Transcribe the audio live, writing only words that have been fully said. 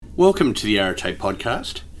Welcome to the Arete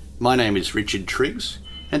podcast. My name is Richard Triggs,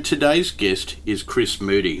 and today's guest is Chris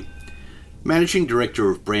Moody, Managing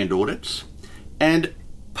Director of Brand Audits and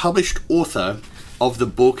published author of the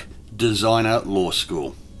book Designer Law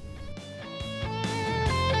School.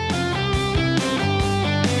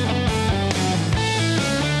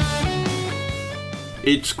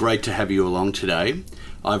 It's great to have you along today.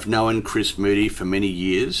 I've known Chris Moody for many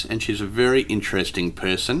years, and she's a very interesting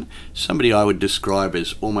person, somebody I would describe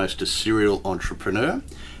as almost a serial entrepreneur,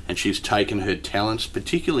 and she's taken her talents,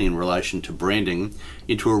 particularly in relation to branding,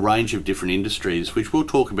 into a range of different industries, which we'll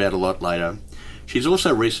talk about a lot later. She's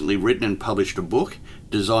also recently written and published a book,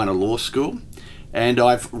 Designer Law School, and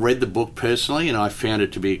I've read the book personally, and I found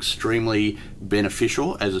it to be extremely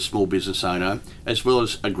beneficial as a small business owner, as well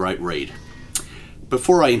as a great read.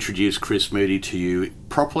 Before I introduce Chris Moody to you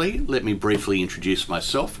properly, let me briefly introduce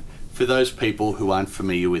myself for those people who aren't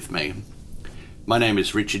familiar with me. My name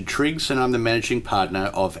is Richard Triggs, and I'm the Managing Partner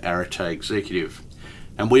of Arete Executive,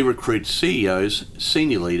 and we recruit CEOs,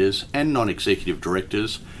 senior leaders and non-executive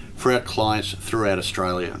directors for our clients throughout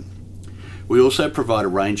Australia. We also provide a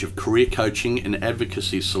range of career coaching and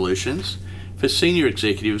advocacy solutions for senior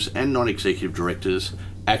executives and non-executive directors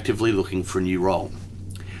actively looking for a new role.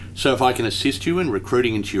 So if I can assist you in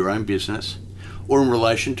recruiting into your own business or in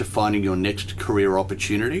relation to finding your next career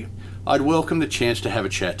opportunity, I'd welcome the chance to have a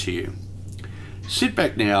chat to you. Sit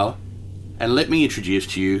back now and let me introduce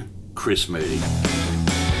to you Chris Moody.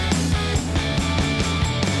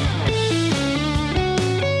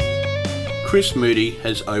 Chris Moody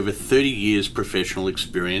has over 30 years professional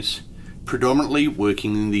experience, predominantly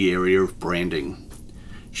working in the area of branding.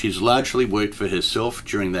 She's largely worked for herself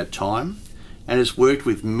during that time and has worked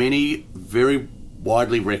with many very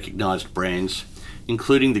widely recognised brands,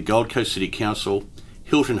 including the Gold Coast City Council,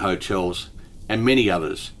 Hilton Hotels, and many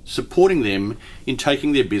others, supporting them in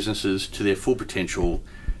taking their businesses to their full potential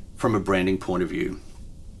from a branding point of view.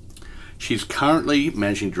 She's currently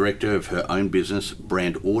Managing Director of her own business,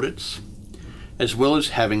 Brand Audits, as well as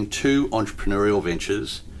having two entrepreneurial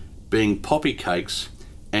ventures, being Poppy Cakes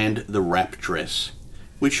and the Wrap Dress,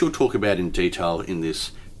 which she'll talk about in detail in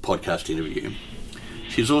this podcast interview.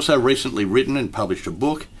 She's also recently written and published a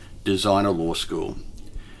book, Designer Law School.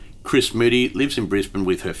 Chris Moody lives in Brisbane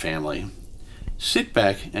with her family. Sit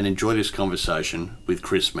back and enjoy this conversation with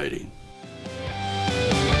Chris Moody.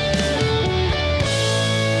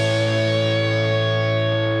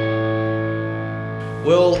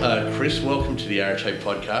 Well, Chris, welcome to the Arete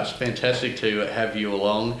podcast. Fantastic to have you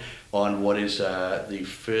along on what is the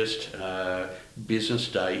first business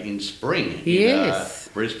day in spring Yes.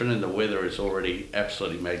 in Brisbane, and the weather is already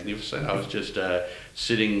absolutely magnificent. I was just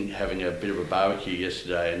sitting having a bit of a barbecue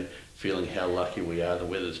yesterday and feeling how lucky we are. The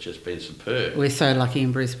weather's just been superb. We're so lucky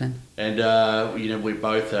in Brisbane. And, we're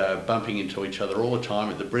both bumping into each other all the time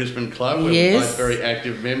at the Brisbane Club. We're Yes. both very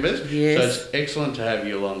active members. Yes. So it's excellent to have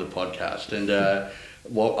you along the podcast. And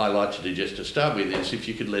what I like to do just to start with is if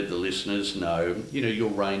you could let the listeners know, your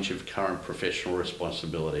range of current professional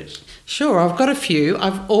responsibilities. Sure, I've got a few.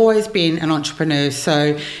 I've always been an entrepreneur,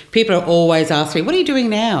 so people always ask me, what are you doing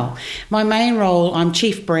now? My main role, I'm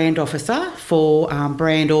Chief Brand Officer for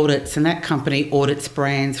Brand Audits, and that company audits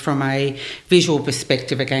brands from a visual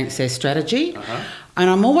perspective against their strategy. And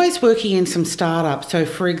I'm always working in some startups. So,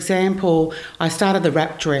 for example, I started the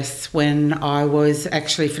Wrap Dress when I was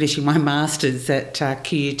actually finishing my master's at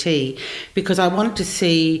QUT because I wanted to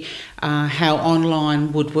see how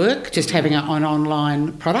online would work, just having an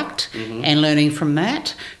online product and learning from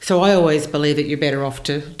that. So I always believe that you're better off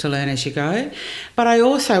to learn as you go. But I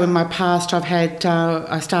also, in my past,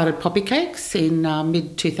 I started Poppy Cakes in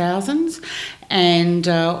mid-2000s, and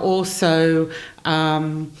also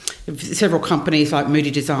several companies like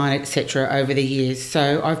Moody Design, etc. over the years.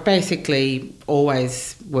 So I've basically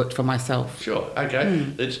always worked for myself. Sure. Okay.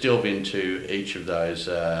 Let's delve into each of those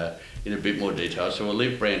in a bit more detail. So we'll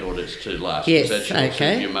leave Brand Audits to last. Yes, because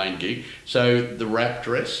that's your main gig. So the Wrap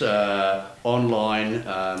Dress, online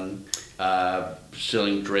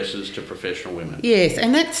selling dresses to professional women. Yes,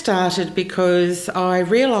 and that started because I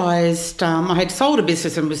realised I had sold a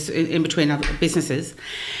business and was in between other businesses,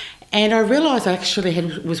 and I realised I actually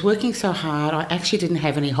was working so hard, I actually didn't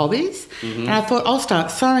have any hobbies, and I thought I'll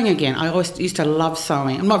start sewing again. I always used to love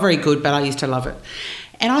sewing. I'm not very good, but I used to love it.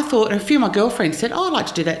 And I thought, a few of my girlfriends said, I'd like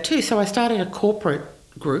to do that too, so I started a corporate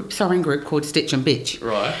sewing group called Stitch and Bitch.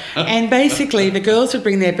 Right. And basically the girls would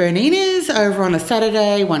bring their Berninas over on a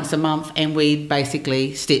Saturday once a month, and we'd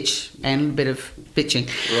basically stitch and a bit of bitching.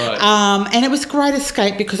 Right. And it was a great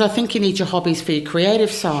escape because I think you need your hobbies for your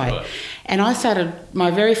creative side. Sure. And I started, my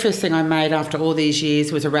very first thing I made after all these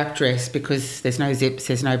years was a wrap dress, because there's no zips,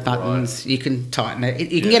 there's no buttons, you can tighten it,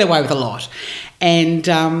 you can get away with a lot. And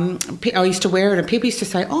I used to wear it, and people used to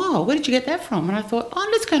say, oh, where did you get that from? And I thought, I'm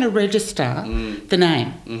just going to register the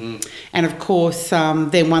name. And of course,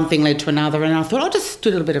 then one thing led to another, and I thought, I'll just do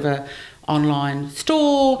a little bit of a online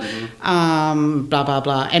store, blah, blah,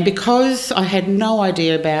 blah. And because I had no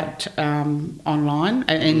idea about online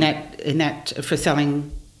in that for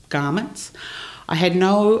selling garments, I had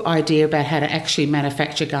no idea about how to actually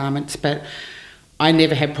manufacture garments, but I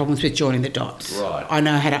never had problems with joining the dots. Right. I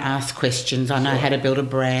know how to ask questions. I know how to build a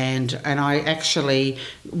brand, and I actually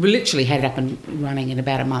literally had it up and running in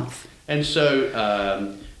about a month. And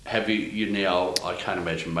so, have you now? I can't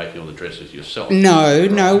imagine making all the dresses yourself.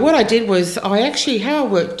 No. What I did was how I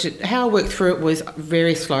worked through it was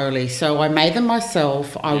very slowly. So I made them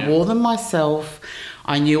myself. I wore them myself.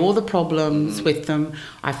 I knew all the problems with them.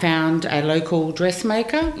 I found a local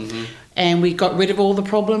dressmaker. And we got rid of all the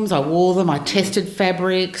problems. I wore them. I tested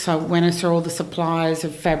fabrics. I went and saw all the suppliers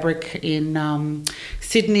of fabric in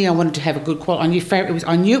Sydney. I wanted to have a good quality.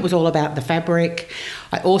 I knew it was all about the fabric.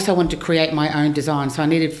 I also wanted to create my own design. So I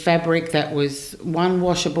needed fabric that was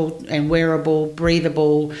washable and wearable,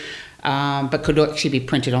 breathable, but could actually be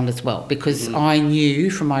printed on as well, because I knew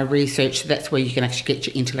from my research that's where you can actually get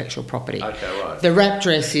your intellectual property. Okay, right. The wrap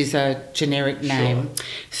dress is a generic name,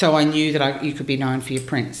 so I knew that you could be known for your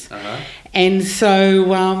prints. And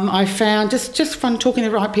so I found just fun talking to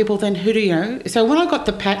the right people. Then who do you know? So when I got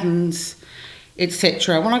the patterns,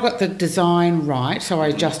 etc., when I got the design right, so I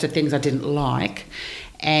adjusted things I didn't like.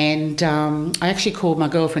 And I actually called my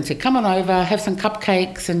girlfriend and said, come on over, have some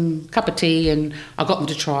cupcakes and cup of tea, and I got them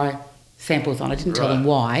to try samples on. I didn't tell them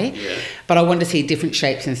why, but I wanted to see different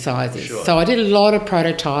shapes and sizes. So I did a lot of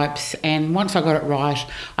prototypes, and once I got it right,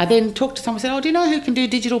 I then talked to someone and said, oh, do you know who can do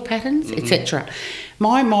digital patterns, etc.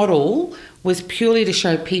 My model was purely to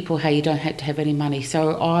show people how you don't have to have any money.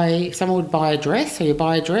 So someone would buy a dress, so you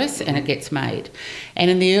buy a dress and it gets made.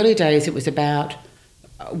 And in the early days, it was about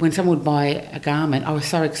when someone would buy a garment, I was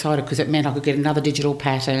so excited because it meant I could get another digital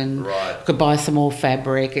pattern, could buy some more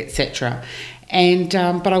fabric, etc. And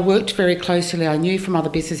but I worked very closely. I knew from other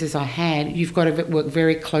businesses I had, you've got to work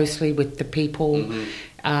very closely with the people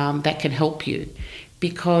that can help you,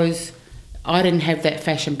 because I didn't have that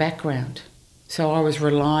fashion background, so I was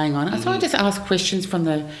relying on it. So I just asked questions from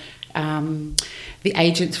the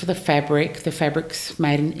agents for the fabric. The fabric's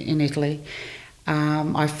made in Italy.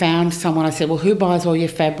 I found someone, I said, well, who buys all your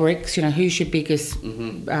fabrics? You know, who's your biggest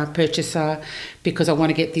purchaser? Because I want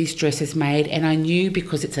to get these dresses made. And I knew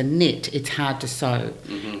because it's a knit, it's hard to sew.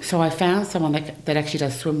 So I found someone that actually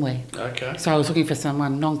does swimwear. Okay. So I was looking for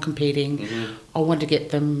someone non-competing. I wanted to get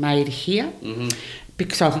them made here.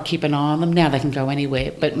 Because I could keep an eye on them. Now they can go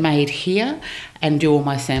anywhere, but made here and do all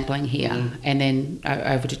my sampling here and then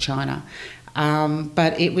over to China.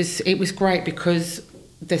 But it was great because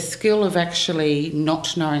the skill of actually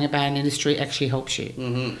not knowing about an industry actually helps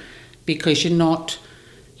you, because you're not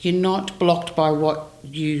blocked by what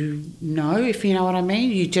you know, if you know what I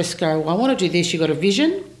mean. You just go, well, I want to do this. You've got a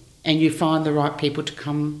vision, and you find the right people to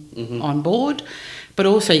come on board. But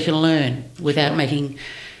also you can learn without having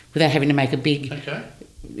to make a big,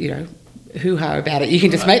 hoo-ha about it. You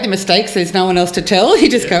can just make the mistakes. There's no one else to tell. You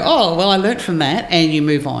just go, oh, well, I learnt from that, and you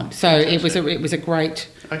move on. So it was a great.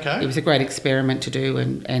 Okay. It was a great experiment to do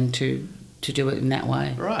and to do it in that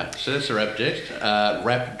way. Right. So that's a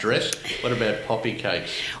wrap dress. What about Poppy Cakes?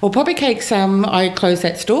 Well, Poppy Cakes, I closed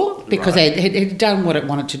that store because it had done what it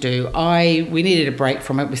wanted to do. We needed a break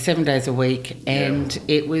from it. It was 7 days a week, and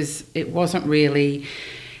it wasn't really.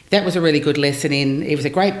 That was a really good lesson in. It was a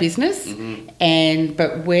great business,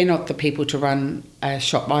 but we're not the people to run a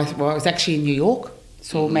shop. I was actually in New York,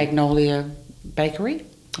 saw Magnolia Bakery,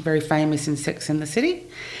 very famous in Sex and the City.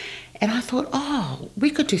 And I thought, oh, we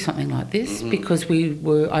could do something like this because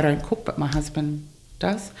I don't cook, but my husband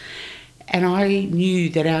does. And I knew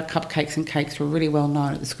that our cupcakes and cakes were really well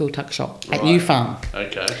known at the school tuck shop at New Farm.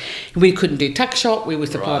 Okay. We couldn't do tuck shop, we would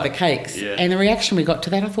supply the cakes. Yeah. And the reaction we got to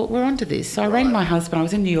that, I thought, we're onto this. So I rang my husband, I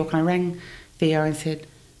was in New York, and I rang Theo and said,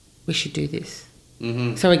 we should do this.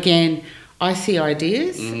 So again, I see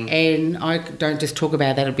ideas and I don't just talk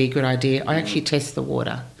about that, it'd be a good idea. I actually test the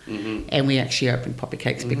water and we actually opened Poppy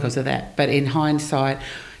Cakes because of that. But in hindsight,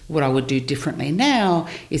 what I would do differently now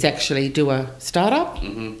is actually do a startup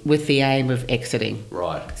with the aim of exiting.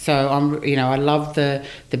 Right. So I love the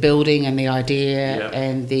building and the idea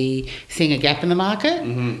and the seeing a gap in the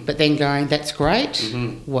market, but then going, that's great.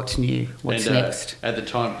 What's new? What's next? At the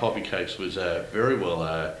time, Poppy Cakes was very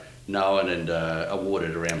well known and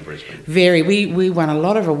awarded around Brisbane. Very. We won a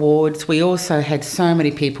lot of awards. We also had so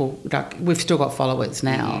many people. Like, we've still got followers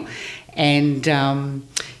now, and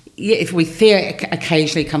Thea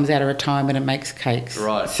occasionally comes out of retirement and makes cakes.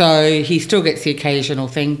 Right. So he still gets the occasional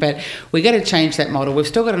thing, but we got to change that model. We've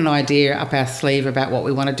still got an idea up our sleeve about what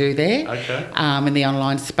we want to do there. Okay. In the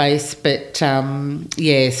online space, but so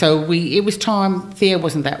it was time. Thea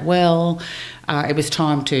wasn't that well. It was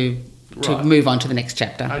time to move on to the next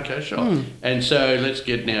chapter. Okay, sure. And so let's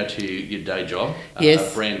get now to your day job.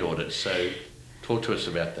 Yes. Brand audits. So talk to us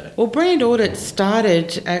about that. Well, brand audit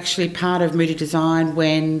started actually part of Moody Design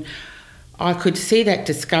when I could see that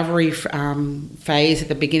discovery phase at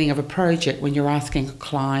the beginning of a project when you're asking a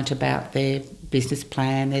client about their business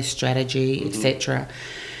plan, their strategy, etc.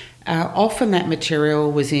 Often that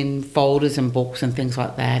material was in folders and books and things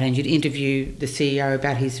like that, and you'd interview the CEO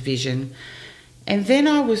about his vision. And then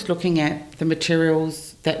I was looking at the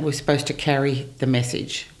materials that were supposed to carry the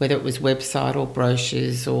message, whether it was website or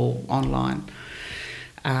brochures or online,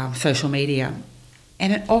 social media.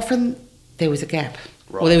 And often there was a gap.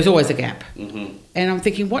 Right. Well, there was always a gap. Mm-hmm. And I'm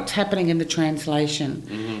thinking, what's happening in the translation?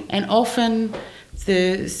 Mm-hmm. And often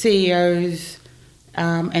the CEOs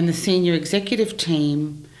and the senior executive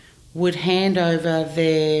team would hand over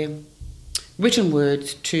their written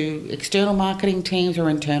words to external marketing teams or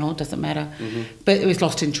internal, it doesn't matter, but it was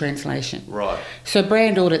lost in translation. Right. So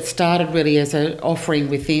brand audit started really as an offering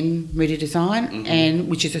within Moody Design, and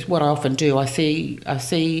which is what I often do. I see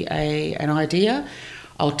an idea,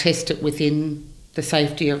 I'll test it within the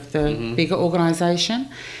safety of the bigger organisation,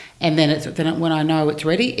 and then when I know it's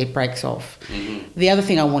ready, it breaks off. The other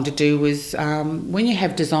thing I want to do was when you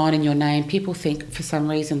have design in your name, people think for some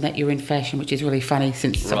reason that you're in fashion, which is really funny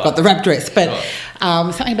since I've got the wrap dress. But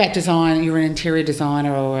something about design, you're an interior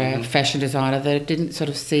designer or a fashion designer, that didn't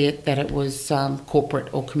sort of see it that it was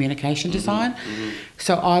corporate or communication design.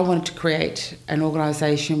 So I wanted to create an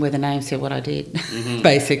organisation where the name said what I did,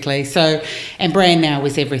 basically. So, and brand now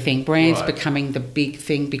is everything. Brand's becoming the big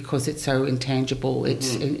thing because it's so intangible.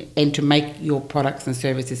 It's and to make your products and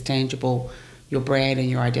services tangible, your brand and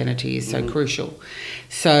your identity is so crucial.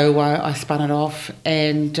 So I spun it off,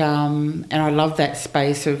 and I love that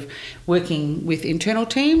space of working with internal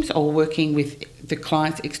teams or working with the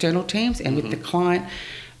client's external teams, and with the client,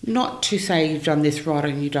 not to say you've done this right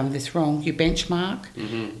and you've done this wrong. You benchmark,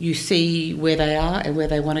 you see where they are and where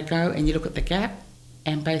they want to go, and you look at the gap,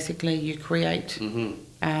 and basically you create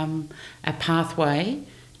a pathway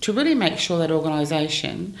to really make sure that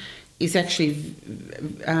organisation is actually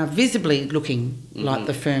visibly looking like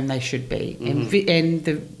the firm they should be, and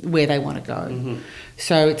where they want to go.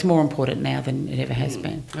 So it's more important now than it ever has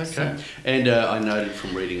been. Okay. So. And I noted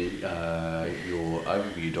from reading your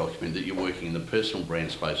overview document that you're working in the personal brand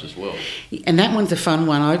space as well. And that one's a fun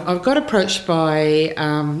one. I've got approached by,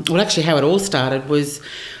 actually how it all started was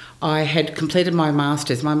I had completed my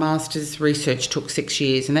master's. My master's research took 6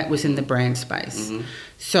 years, and that was in the brand space.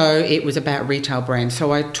 So it was about retail brands.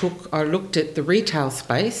 So I looked at the retail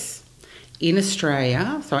space in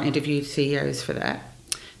Australia. So I interviewed CEOs for that.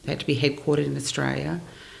 They had to be headquartered in Australia.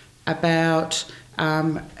 About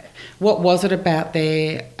what was it about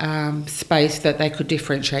their space that they could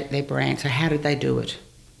differentiate their brand. So how did they do it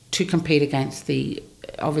to compete against the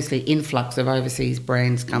obviously influx of overseas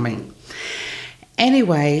brands coming?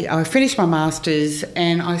 Anyway, I finished my master's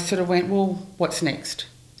and I sort of went, well, what's next?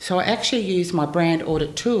 So I actually used my brand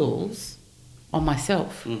audit tools on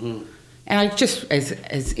myself. And I just,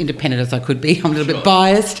 as independent as I could be, I'm a little bit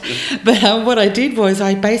biased, but what I did was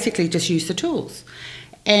I basically just used the tools.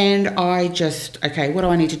 And I just, okay, what do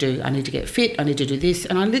I need to do? I need to get fit, I need to do this.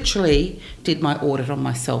 And I literally did my audit on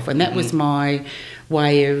myself. And that was my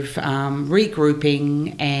way of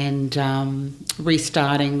regrouping and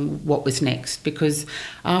restarting what was next. Because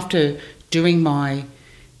after doing my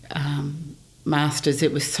master's,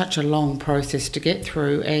 it was such a long process to get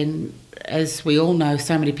through. And as we all know,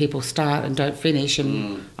 so many people start and don't finish,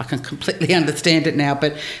 and I can completely understand it now,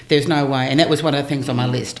 but there's no way. And that was one of the things on my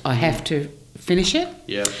list. I have to finish it,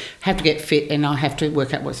 have to get fit, and I have to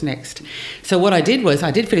work out what's next. So what I did was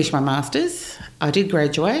I did finish my master's, I did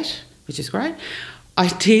graduate, which is great. I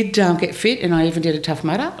did get fit, and I even did a Tough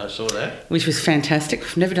Mudder. I saw that. Which was fantastic.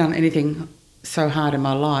 I've never done anything so hard in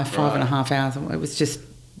my life, 5.5 hours. It was just,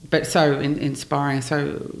 but so inspiring,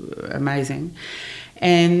 so amazing.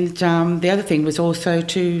 And the other thing was also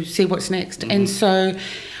to see what's next. And so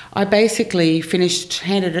I basically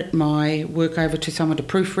handed my work over to someone to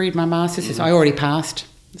proofread my master's. I already passed,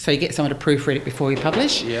 so you get someone to proofread it before you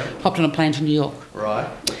publish. Hopped on a plane to New York.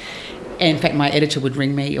 in fact, my editor would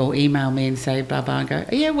ring me or email me and say, blah, blah, and go,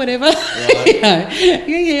 yeah, whatever. Right.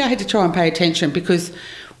 I had to try and pay attention because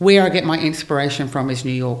where I get my inspiration from is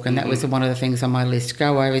New York, and that was one of the things on my list.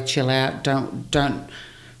 Go over, chill out, don't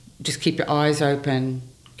just keep your eyes open,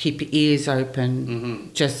 keep your ears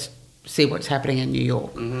open, just see what's happening in New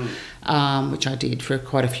York, which I did for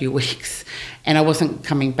quite a few weeks. And I wasn't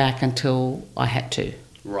coming back until I had to.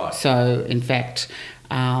 Right. So, in fact,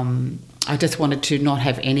 I just wanted to not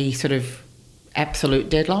have any sort of absolute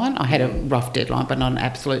deadline. I had a rough deadline, but not an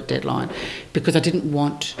absolute deadline, because I didn't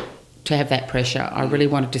want to have that pressure. I really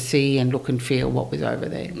wanted to see and look and feel what was over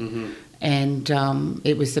there. And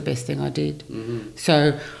it was the best thing I did.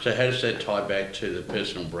 So how does that tie back to the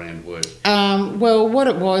personal brand work? Well, what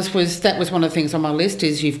it was that was one of the things on my list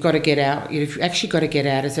is you've got to get out. You've actually got to get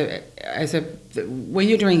out as a when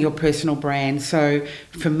you're doing your personal brand. So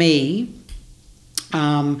for me,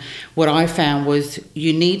 what I found was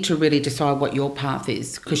you need to really decide what your path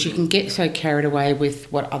is, because you can get so carried away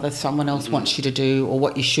with what someone else wants you to do or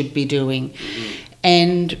what you should be doing.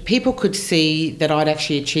 And people could see that I'd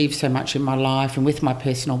actually achieved so much in my life and with my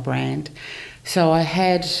personal brand. So I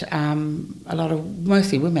had a lot of,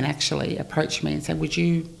 mostly women actually, approach me and say, would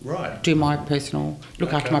you do my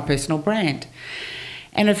look after my personal brand?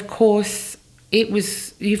 And of course,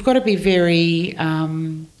 you've got to be very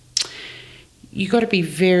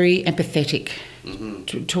empathetic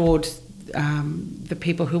towards the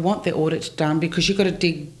people who want their audits done, because you've got to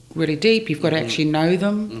dig really deep. You've got to actually know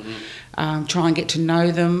them, try and get to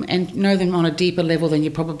know them and know them on a deeper level than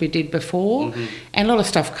you probably did before. And a lot of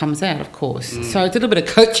stuff comes out, of course. So it's a little bit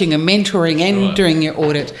of coaching and mentoring and doing your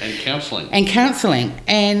audit. And counselling.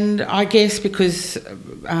 And I guess because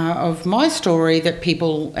of my story that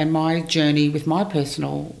people and my journey with my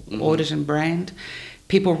personal audit and brand,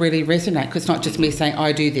 people really resonate, because it's not just me saying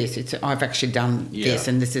I do this, it's I've actually done this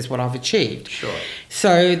and this is what I've achieved. Sure.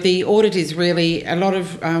 So the audit is really a lot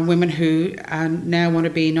of women who now want to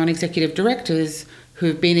be non-executive directors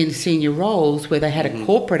who've been in senior roles where they had a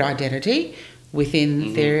corporate identity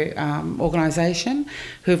within their organisation,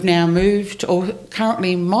 who've now moved or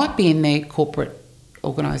currently might be in their corporate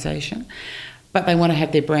organisation, but they want to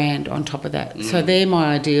have their brand on top of that. So they're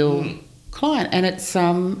my ideal client, and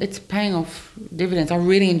it's paying off dividends. I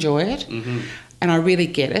really enjoy it, and I really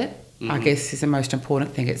get it. I guess is the most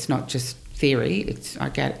important thing. It's not just theory. I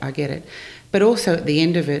get it, but also at the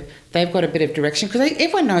end of it, they've got a bit of direction, because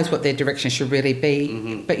everyone knows what their direction should really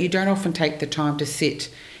be, but you don't often take the time to sit.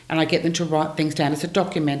 And I get them to write things down. It's a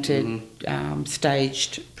documented,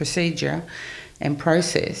 staged procedure and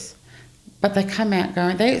process. But they come out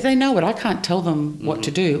going, they know it. I can't tell them what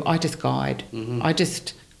to do. I just guide. I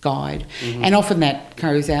just guide. And often that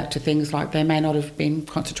goes out to things like they may not have been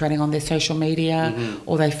concentrating on their social media,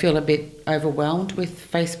 or they feel a bit overwhelmed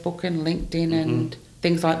with Facebook and LinkedIn and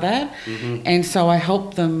things like that. And so I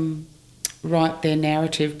help them write their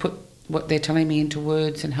narrative, put what they're telling me into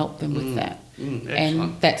words, and help them with that.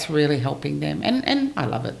 And that's really helping them. And I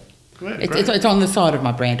love it. Great, it's on the side of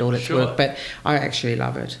my brand audit work, but I actually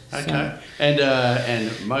love it. Okay. So.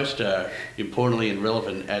 And most importantly and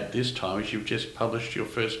relevant at this time is you've just published your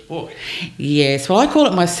first book. Yes, well, I call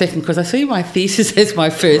it my second because I see my thesis as my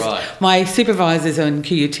first. Right. My supervisors on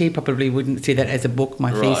QUT probably wouldn't see that as a book,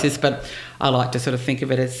 my thesis, but I like to sort of think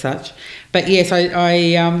of it as such. But yes,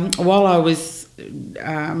 I while I was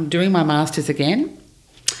doing my masters again,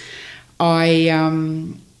 I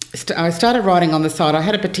started writing on the side. I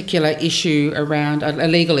had a particular issue around a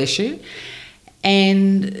legal issue,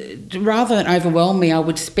 and rather than overwhelm me, I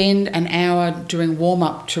would spend an hour doing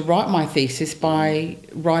warm-up to write my thesis by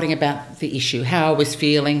writing about the issue, how I was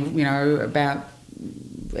feeling, about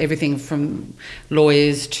everything from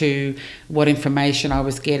lawyers to what information I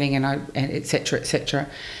was getting, and et cetera, et cetera.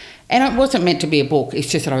 And it wasn't meant to be a book.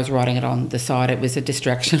 It's just that I was writing it on the side. It was a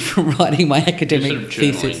distraction from writing my academic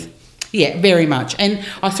thesis. Yeah, very much. And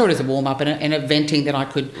I saw it as a warm-up and a venting that I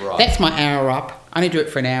could... Right. That's my hour up. I only do it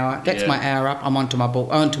for an hour. That's my hour up. I'm onto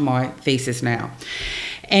my thesis now.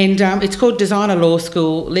 And it's called Designer Law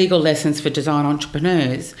School, Legal Lessons for Design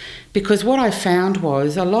Entrepreneurs, because what I found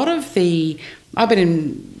was a lot of I've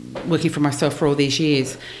been working for myself for all these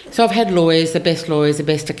years. So I've had lawyers, the best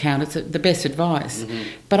accountants, the best advice.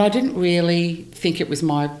 But I didn't really think it was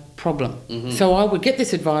my problem. So I would get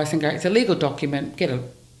this advice and go, it's a legal document, get a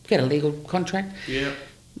legal contract. Yeah.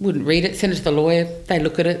 Wouldn't read it, send it to the lawyer. They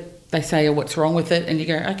look at it, they say, oh, what's wrong with it? And you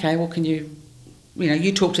go, okay, well, can you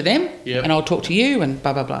talk to them and I'll talk to you and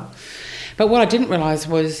blah, blah, blah. But what I didn't realise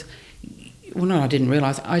was,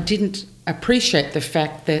 I didn't appreciate the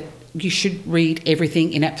fact that you should read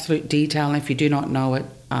everything in absolute detail, and if you do not know it,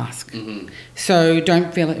 ask. So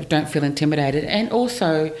don't feel intimidated, and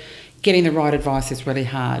also getting the right advice is really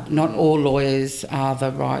hard. Not all lawyers are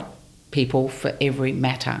the right people for every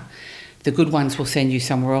matter. The good ones will send you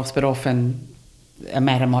somewhere else, but often a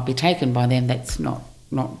matter might be taken by them that's not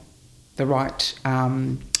the right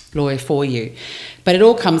lawyer for you. But it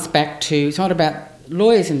all comes back to, it's not about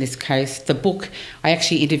lawyers in this case. The book, I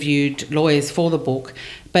actually interviewed lawyers for the book,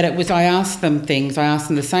 but I asked them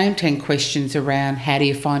the same 10 questions around how do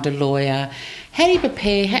you find a lawyer, how do you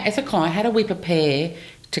prepare, as a client, how do we prepare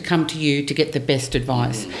to come to you to get the best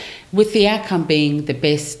advice, with the outcome being the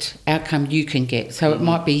best outcome you can get. So it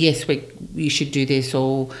might be, yes, you should do this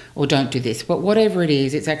or don't do this. But whatever it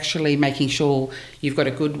is, it's actually making sure you've got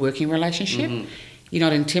a good working relationship. You're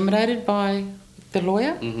not intimidated by the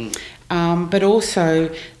lawyer, but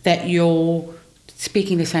also that you're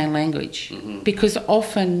speaking the same language. Because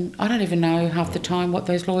often, I don't even know half the time what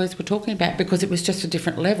those lawyers were talking about, because it was just a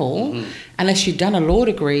different level. Unless you'd done a law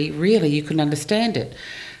degree, really, you couldn't understand it.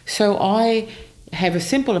 So I have a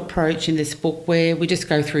simple approach in this book where we just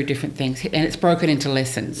go through different things, and it's broken into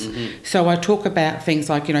lessons. So I talk about things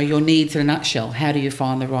like, your needs in a nutshell. How do you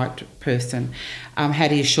find the right person? How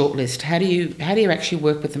do you shortlist? How do you actually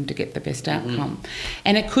work with them to get the best outcome?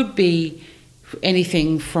 And it could be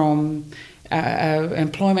anything from an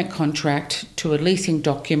employment contract to a leasing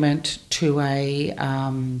document to any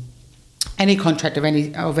contract of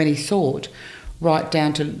any sort, right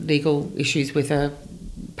down to legal issues with a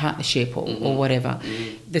partnership or whatever.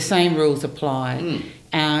 The same rules apply.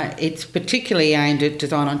 It's particularly aimed at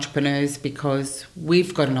design entrepreneurs because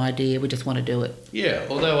we've got an idea, we just want to do it. Yeah,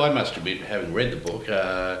 although I must admit, having read the book,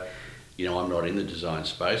 I'm not in the design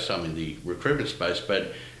space, I'm in the recruitment space,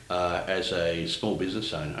 but as a small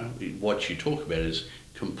business owner, what you talk about is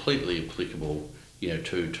completely applicable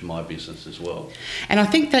to my business as well. And I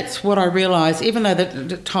think that's what I realised, even though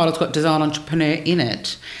the title's got design entrepreneur in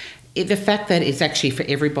it, the fact that it's actually for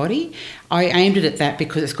everybody, I aimed it at that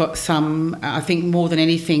because it's got some, I think more than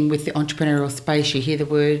anything with the entrepreneurial space, you hear the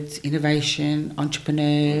words innovation,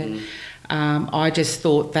 entrepreneur. I just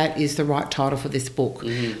thought that is the right title for this book.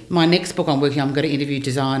 My next book I'm going to interview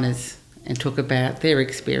designers and talk about their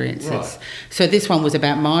experiences. Right. So this one was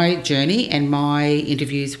about my journey and my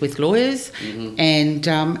interviews with lawyers. And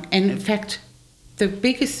in fact, the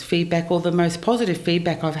biggest feedback or the most positive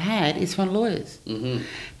feedback I've had is from lawyers,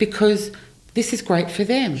 because this is great for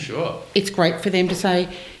them. Sure. It's great for them to say,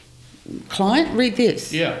 client, read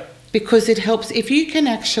this. Yeah. Because it helps, if you can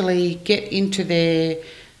actually get into their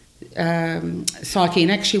psyche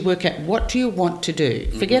and actually work out what do you want to do.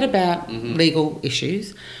 Forget about legal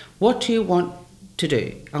issues. What do you want to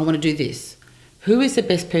do? I want to do this. Who is the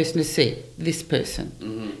best person to see? This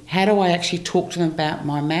person. How do I actually talk to them about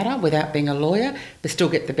my matter without being a lawyer, but still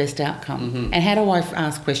get the best outcome? And how do I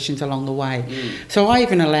ask questions along the way? So I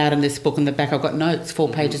even allowed in this book in the back, I've got notes, 4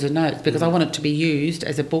 pages of notes, because I want it to be used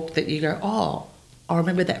as a book that you go, oh, I'll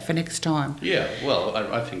remember that for next time. Yeah, well,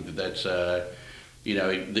 I think that's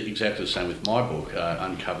exactly the same with my book,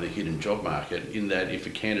 Uncover the Hidden Job Market, in that if a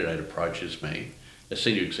candidate approaches me, a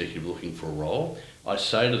senior executive looking for a role, I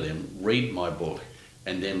say to them, read my book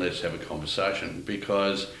and then let's have a conversation,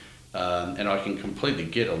 because, and I can completely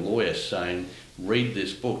get a lawyer saying, read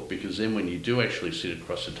this book, because then when you do actually sit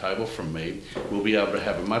across the table from me, we'll be able to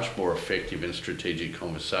have a much more effective and strategic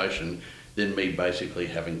conversation than me basically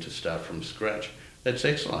having to start from scratch. That's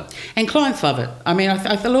excellent. And clients love it. I mean,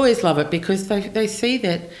 the lawyers love it because they see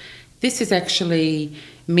that this is actually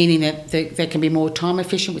meaning that they can be more time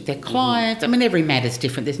efficient with their clients. I mean, every matter's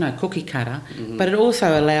different. There's no cookie cutter, but it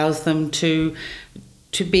also allows them to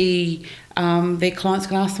be, their clients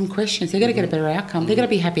can ask them questions. They've got to get a better outcome. They've got to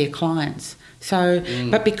be happier clients. So,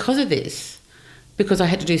 but because of this, because I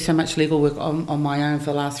had to do so much legal work on my own for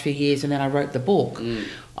the last few years, and then I wrote the book,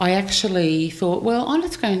 I actually thought, well, I'm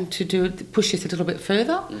just going to push this a little bit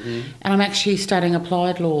further, and I'm actually studying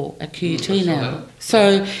applied law at QUT now.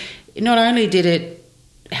 So not only did it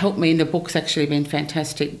help me, and the book's actually been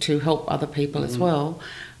fantastic to help other people as well,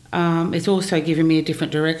 it's also given me a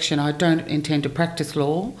different direction. I don't intend to practice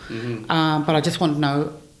law, but I just want to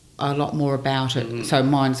know a lot more about it. So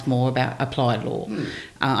mine's more about applied law.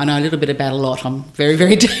 I know a little bit about a lot. I'm very,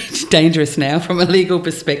 very dangerous now from a legal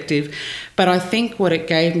perspective. But I think what it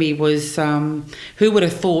gave me was, who would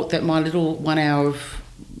have thought that my little 1 hour of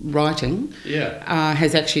writing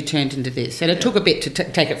has actually turned into this. And it took a bit to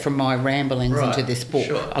take it from my ramblings into this book.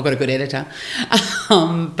 Sure. I've got a good editor.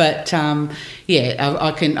 I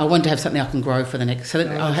want to have something I can grow for the next, so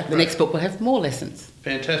that the next book will have more lessons.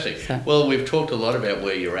 Fantastic. So. Well, we've talked a lot about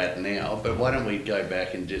where you're at now, but why don't we go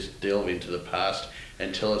back and just delve into the past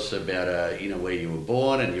And tell us about, where you were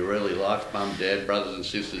born and your early life, mum, dad, brothers and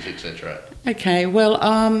sisters, etc. Okay, well,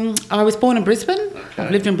 I was born in Brisbane. Okay. I've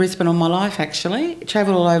lived in Brisbane all my life, actually.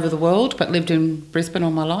 Travelled all over the world, but lived in Brisbane all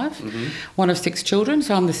my life. Mm-hmm. One of 6 children,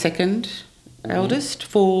 so I'm the second eldest.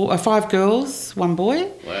 5 girls, 1 boy.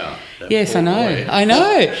 Wow. Yes, I know. Boy. I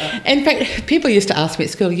know. In fact, people used to ask me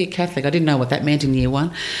at school, "You're Catholic?" I didn't know what that meant in year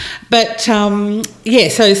 1. But,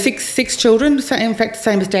 so six children. So in fact,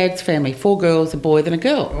 same as Dad's family. 4 girls, a boy, then a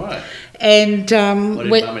girl. Right. And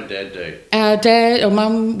what did mum and dad do? Our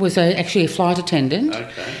mum was actually a flight attendant.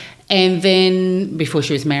 Okay. And then, before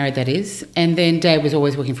she was married, that is. And then Dad was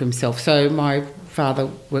always working for himself. So my father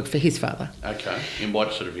worked for his father. Okay. In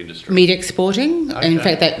what sort of industry? Meat exporting. Okay. In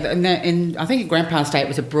fact, and I think at Grandpa's day it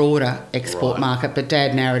was a broader export market, but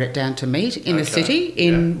Dad narrowed it down to meat in the city,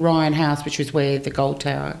 in Ryan House, which is where the Gold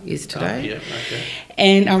Tower is today. Okay.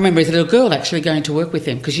 And I remember as a little girl actually going to work with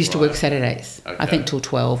him, because she used to work Saturdays, Okay. I think till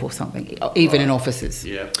 12 or something, even in offices.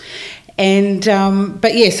 Yeah. And,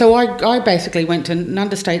 so I basically went to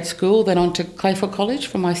Nunda State School, then on to Clayford College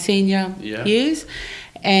for my senior years.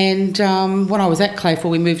 And when I was at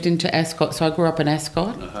Clayford, we moved into Ascot, so I grew up in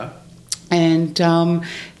Ascot. Uh-huh. And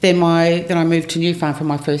then I moved to New Farm for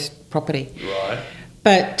my first property. Right.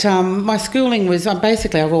 But my schooling was,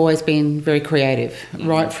 I've always been very creative,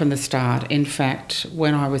 right from the start. In fact,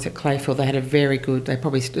 when I was at Clayfield, they had a very good,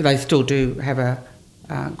 they still do have a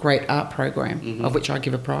great art program, of which I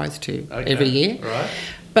give a prize to every year. Right.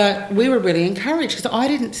 But we were really encouraged, because I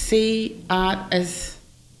didn't see art as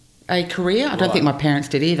a career. I don't think my parents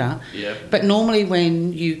did either. Yeah. But normally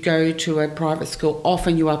when you go to a private school,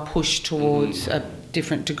 often you are pushed towards a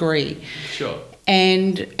different degree. Sure.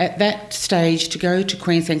 And at that stage, to go to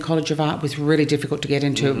Queensland College of Art was really difficult to get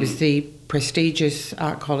into. It was the prestigious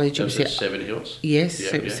art college. It was at Seven Hills? Yes,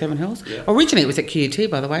 it was Seven Hills. Yeah. Originally it was at QUT,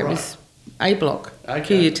 by the way. It was A Block,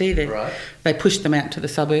 QUT there. Right. They pushed them out to the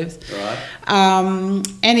suburbs. Right.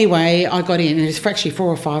 Anyway, I got in, and there's actually 4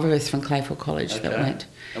 or 5 of us from Clayfield College that went.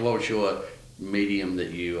 And what was your medium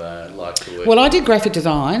that you liked to work Well, I did graphic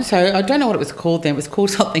design, so I don't know what it was called then. It was called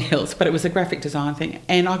something else, but it was a graphic design thing.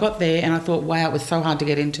 And I got there and I thought, wow, it was so hard to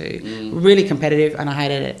get into. Really competitive, and I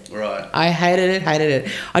hated it. Right. I hated it.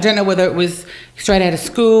 I don't know whether it was straight out of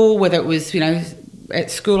school, whether it was, at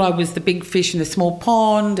school I was the big fish in the small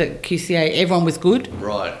pond. At QCA, everyone was good.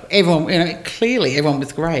 Right. Everyone, clearly everyone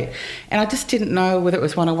was great. And I just didn't know whether it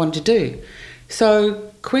was what I wanted to do.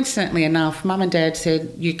 So coincidentally enough, Mum and Dad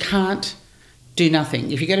said, you can't do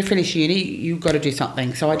nothing. If you're going to finish uni, you've got to do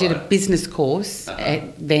something. So I did a business course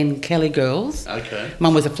at then Kelly Girls. Okay.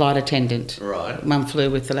 Mum was a flight attendant. Right. Mum flew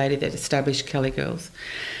with the lady that established Kelly Girls.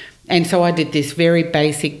 And so I did this very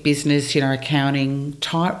basic business, accounting,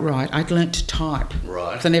 typewrite. I'd learnt to type.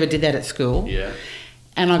 Right. Because I never did that at school. Yeah.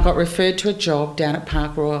 And I got referred to a job down at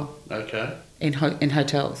Park Royal. Okay. In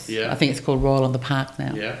hotels. Yeah. I think it's called Royal on the Park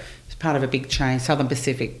now. Yeah. It's part of a big chain, Southern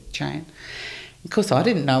Pacific chain. Of course, I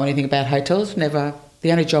didn't know anything about hotels. Never.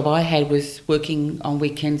 The only job I had was working on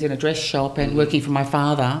weekends in a dress shop and working for my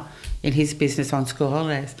father in his business on school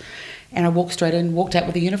holidays. And I walked straight in, walked out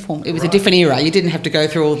with a uniform. It was a different era. You didn't have to go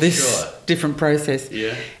through all this different process.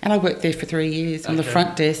 Yeah. And I worked there for 3 years on the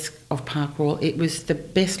front desk of Park Royal. It was the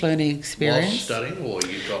best learning experience. While studying, or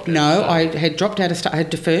you dropped out? No, I had dropped out of study. I had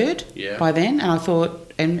deferred by then, and I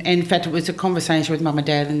thought, and in fact, it was a conversation with Mum and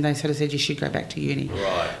Dad, and they sort of said you should go back to uni.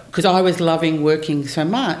 Right. Because I was loving working so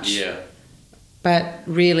much. Yeah. But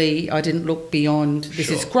really, I didn't look beyond. This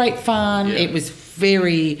is great fun. Yeah. It was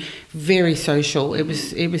very, very social. It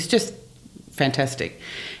was just fantastic.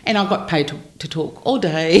 And I got paid to talk all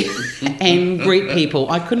day and greet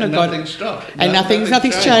people. I couldn't have nothing stopped. And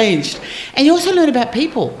nothing's changed. And you also learn about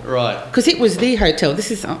people. Right. Because it was the hotel.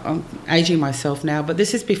 This is, I'm ageing myself now, but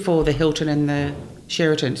this is before the Hilton and the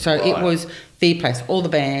Sheraton. So it was the place. All the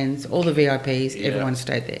bands, all the VIPs, everyone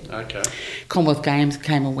stayed there. Okay. Commonwealth Games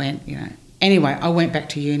came and went, Anyway, I went back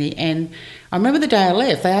to uni, and I remember the day I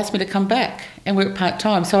left, they asked me to come back and work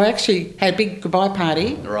part-time. So I actually had a big goodbye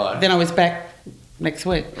party. Right. Then I was back next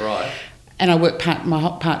week. Right. And I worked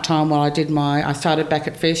part-time while I started back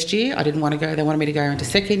at first year. I didn't want to go. They wanted me to go into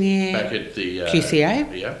second year. Back at the...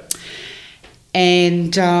 QCA. Yeah.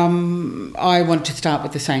 And I wanted to start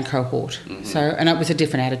with the same cohort. So, and it was a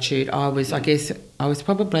different attitude. I was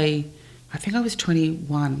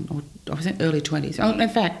 21, or I was in early 20s. Oh, in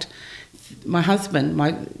fact, my husband,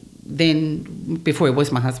 before he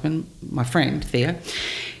was my husband, my friend there,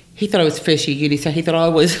 he thought I was first year uni, so he thought I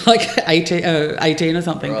was like 18 or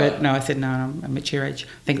something. Right. But no, I said, no, I'm a mature age.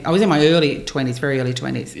 I think I was in my early 20s, very early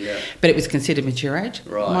 20s. Yeah. But it was considered mature age.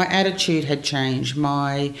 Right. My attitude had changed.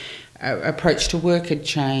 My approach to work had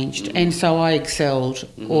changed, and so I excelled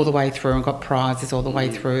all the way through and got prizes all the way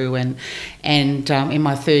through. And in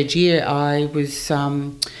my third year, I was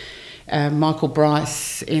Michael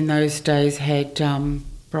Bryce in those days had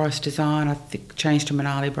Bryce Design. I think changed to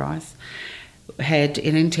Manali Bryce. Had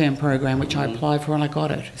an intern program which I applied for and I got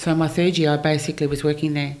it. So in my third year, I basically was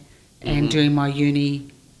working there and doing my uni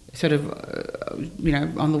sort of,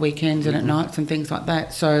 on the weekends and at nights and things like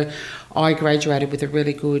that. So I graduated with a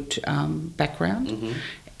really good background.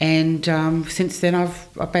 And since then,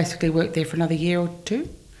 I've basically worked there for another year or two,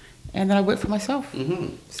 and then I worked for myself.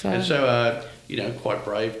 So, quite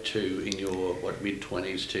brave in your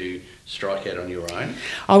mid-20s to strike out on your own.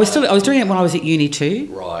 I was doing it when I was at uni too.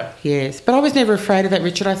 Right. Yes, but I was never afraid of that,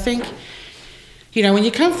 Richard. I think, when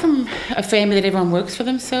you come from a family that everyone works for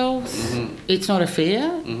themselves, it's not a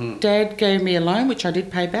fear. Dad gave me a loan, which I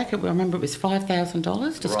did pay back. I remember it was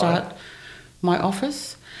 $5,000 to start my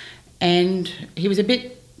office, and he was a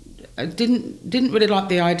bit didn't really like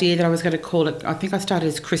the idea that I was going to call it. I think I started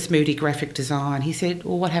as Chris Moody Graphic Design. He said,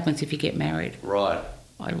 "Well, what happens if you get married?" Right.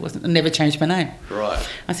 I never changed my name. Right.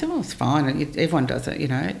 I said, "Well, it's fine. Everyone does it,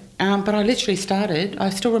 But I literally started. I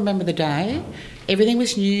still remember the day. Everything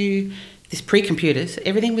was new. This pre-computers.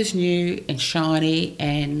 Everything was new and shiny,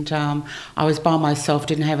 and I was by myself.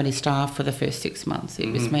 Didn't have any staff for the first 6 months.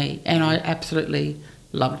 It was me, and I absolutely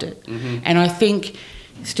loved it. And I think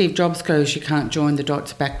Steve Jobs goes, "You can't join the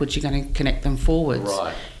dots backwards, you're going to connect them forwards."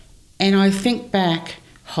 Right. And I think back,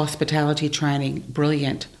 hospitality training,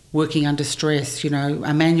 brilliant. Working under stress,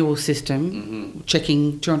 a manual system,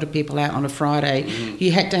 checking 200 people out on a Friday.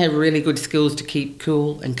 You had to have really good skills to keep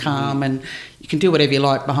cool and calm, and you can do whatever you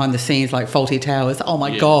like behind the scenes, like Faulty Towers. Oh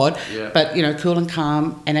my God! Yeah. But cool and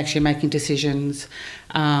calm, and actually making decisions,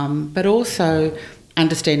 but also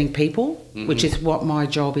understanding people, which is what my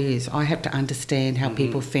job is. I have to understand how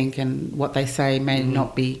people think, and what they say may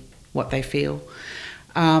not be what they feel.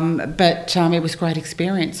 But it was a great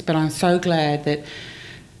experience. But I'm so glad that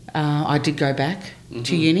I did go back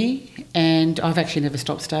to uni, and I've actually never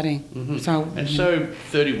stopped studying. So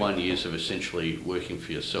 31 years of essentially working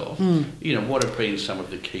for yourself. What have been some of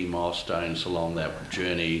the key milestones along that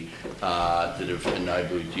journey that have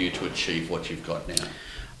enabled you to achieve what you've got now?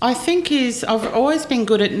 I think I've always been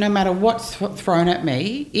good at, no matter what's thrown at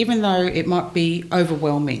me, even though it might be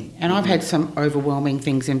overwhelming. And I've had some overwhelming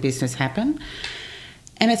things in business happen.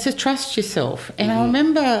 And it's to trust yourself. And I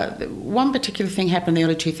remember one particular thing happened in the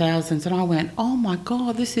early 2000s, and I went, "Oh my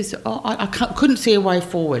God, I couldn't see a way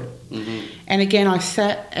forward." And again, I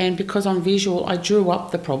sat, and because I'm visual, I drew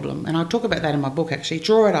up the problem. And I talk about that in my book, actually.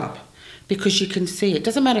 Draw it up, because you can see it.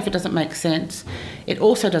 Doesn't matter if it doesn't make sense. It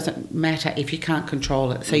also doesn't matter if you can't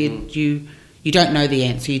control it. So you don't know the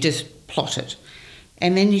answer, you just plot it.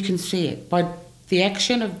 And then you can see it. By the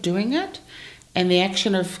action of doing it, and the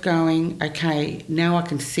action of going, okay, now I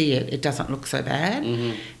can see it, it doesn't look so bad.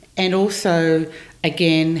 And also,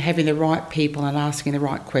 again, having the right people and asking the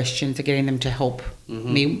right questions and getting them to help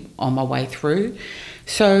me on my way through.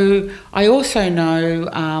 So I also know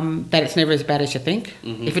that it's never as bad as you think.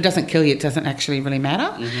 If it doesn't kill you, it doesn't actually really matter.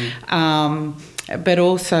 But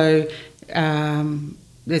also,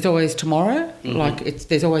 there's always tomorrow.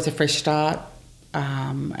 There's always a fresh start.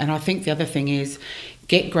 And I think the other thing is,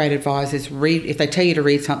 get great advisors. If they tell you to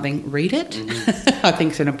read something, read it. I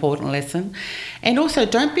think it's an important lesson. And also,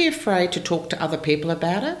 don't be afraid to talk to other people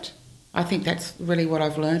about it. I think that's really what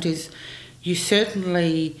I've learned is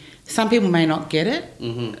some people may not get it,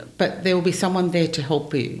 but there will be someone there to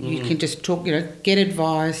help you. You can just talk, get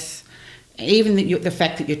advice. Even the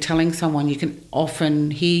fact that you're telling someone, you can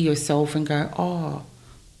often hear yourself and go, "Oh,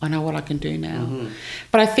 I know what I can do now."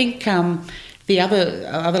 But I think the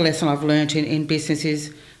other lesson I've learned in business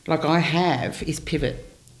is pivot.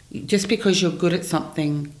 Just because you're good at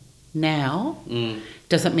something now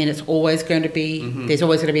doesn't mean it's always going to be, there's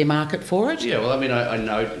always going to be a market for it. Yeah, well, I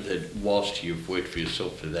know that whilst you've worked for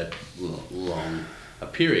yourself for that long a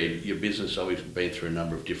period, your business has always been through a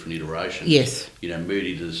number of different iterations. Yes.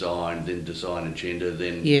 Moody Design, then Design Agenda,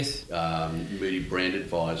 then Moody Brand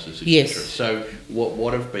Advisors, etc. Yes. So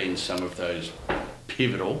what have been some of those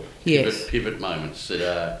pivot moments that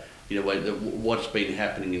are, what's been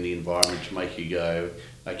happening in the environment to make you go,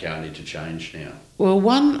 okay, I need to change now? Well,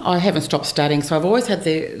 one, I haven't stopped studying, so I've always had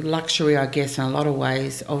the luxury, I guess, in a lot of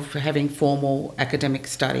ways, of having formal academic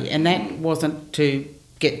study. And that wasn't to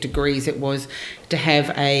get degrees, it was to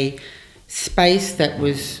have a space that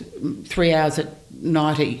was 3 hours at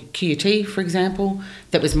night at QUT, for example,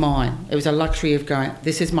 that was mine. It was a luxury of going,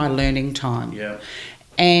 this is my learning time. Yeah.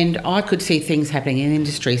 And I could see things happening in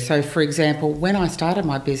industry. So, for example, when I started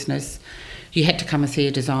my business, you had to come and see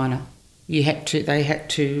a designer. They had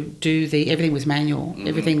to do everything was manual.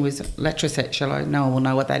 Everything was Letraset. No one will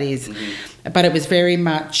know what that is. But it was very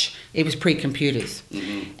much, it was pre-computers.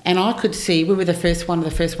 And I could see, we were one of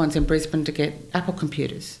the first ones in Brisbane to get Apple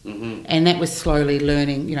computers. And that was slowly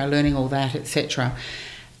learning all that, etc.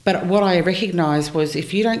 But what I recognised was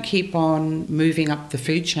if you don't keep on moving up the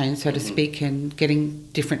food chain, so to speak, and getting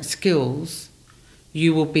different skills,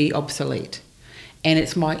 you will be obsolete. And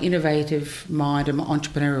it's my innovative mind and my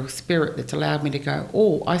entrepreneurial spirit that's allowed me to go,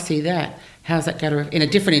 oh, I see that. How's that going to, in a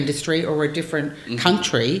different industry or a different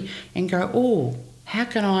country, and go, oh, how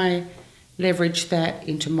can I leverage that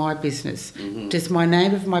into my business? Does my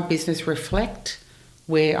name of my business reflect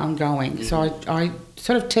where I'm going? So I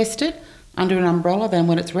sort of test it under an umbrella, then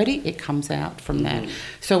when it's ready, it comes out from that.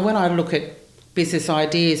 So when I look at business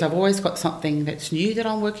ideas, I've always got something that's new that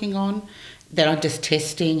I'm working on, that I'm just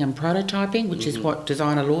testing and prototyping, which is what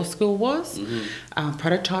Designer Law School was.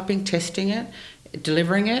 Prototyping, testing it,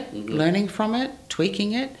 delivering it, learning from it,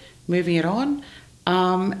 tweaking it, moving it on,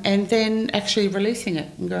 and then actually releasing it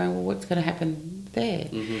and going, well, what's going to happen there?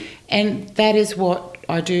 And that is what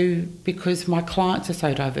I do because my clients are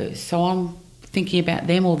so diverse. So I'm thinking about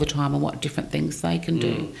them all the time and what different things they can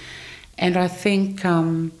do. And I think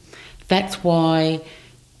that's why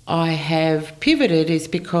I have pivoted, is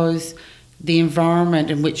because the environment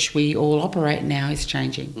in which we all operate now is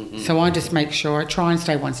changing. So I just make sure I try and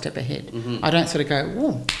stay one step ahead. I don't sort of go,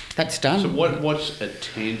 oh, that's done. So what's a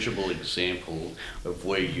tangible example of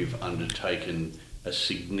where you've undertaken a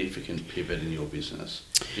significant pivot in your business?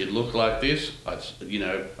 It looked like this. I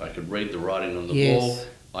could read the writing on the wall.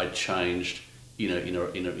 I changed, in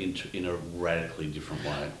a radically different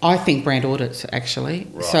way. I think brand audits, actually.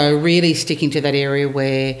 Right. So really sticking to that area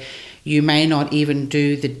where you may not even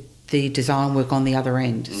do the design work on the other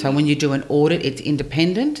end. So when you do an audit, it's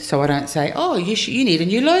independent. So I don't say, oh, you need a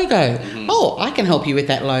new logo. Oh, I can help you with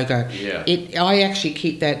that logo. Yeah. I actually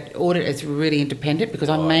keep that audit as really independent because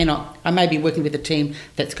I may be working with a team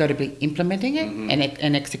that's got to be implementing it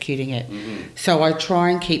and executing it. So I try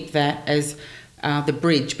and keep that as the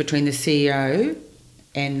bridge between the CEO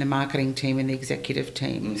and the marketing team and the executive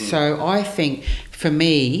team. So I think for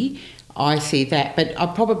me, I see that, but I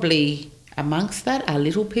probably amongst that are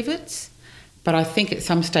little pivots, but I think at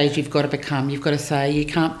some stage you've got to say, you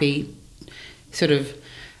can't be sort of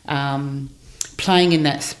playing in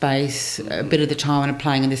that space a bit of the time and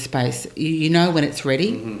playing in this space. You know when it's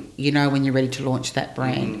ready, you know when you're ready to launch that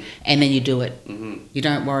brand, and then you do it. You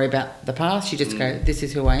don't worry about the past, you just go, this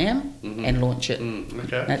is who I am, and launch it.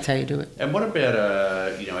 Okay. That's how you do it. And what about,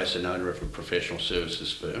 as an owner of a professional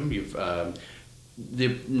services firm, you've...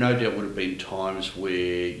 there no doubt would have been times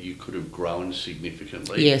where you could have grown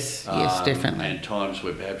significantly. Yes, definitely. And times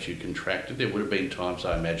where perhaps you contracted. There would have been times,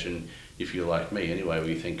 I imagine, if you're like me anyway, where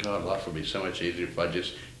you think, God, life would be so much easier if I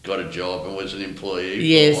just got a job and was an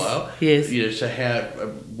employee for a while. Yes. So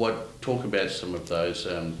talk about some of those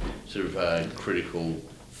critical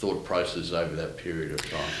thought processes over that period of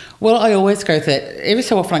time. Well, I always go through that. Every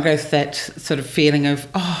so often I go through that sort of feeling of,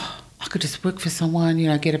 I could just work for someone,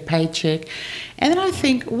 get a paycheck. And then I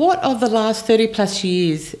think, what of the last 30 plus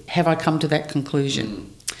years have I come to that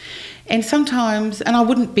conclusion? And sometimes, and I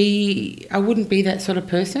wouldn't be that sort of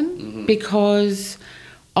person because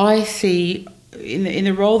I see in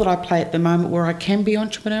the role that I play at the moment where I can be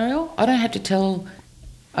entrepreneurial, I don't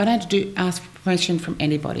have to ask permission from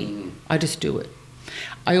anybody. I just do it.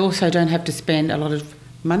 I also don't have to spend a lot of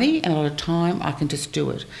money and a lot of time. I can just do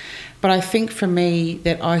it. But I think for me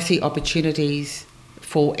that I see opportunities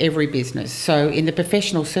for every business. So in the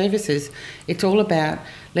professional services, it's all about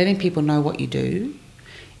letting people know what you do.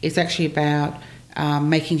 It's actually about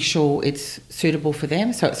making sure it's suitable for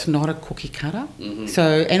them, so it's not a cookie cutter.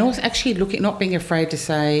 So, and also actually not being afraid to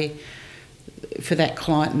say for that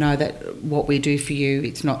client, no, that what we do for you,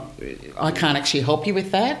 it's not, I can't actually help you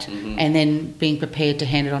with that, and then being prepared to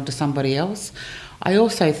hand it on to somebody else. I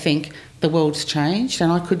also think the world's changed,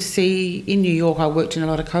 and I could see in New York, I worked in a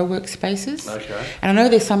lot of co-work spaces. Okay. And I know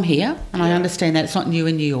there's some here, and I understand that it's not new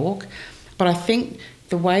in New York, but I think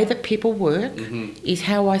the way that people work is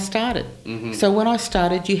how I started. So when I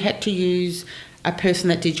started, you had to use a person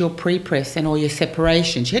that did your pre-press and all your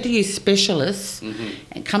separations. You had to use specialists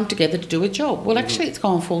and come together to do a job. Well, actually, it's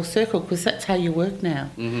gone full circle because that's how you work now.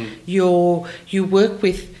 You work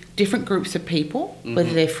with different groups of people,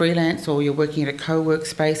 whether they're freelance or you're working at a co-work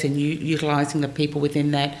space and utilising the people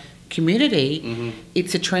within that community.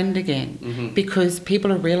 It's a trend again because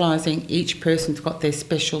people are realising each person's got their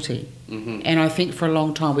specialty. And I think for a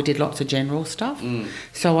long time we did lots of general stuff.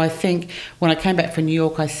 So I think when I came back from New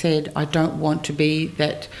York, I said I don't want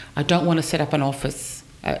to set up an office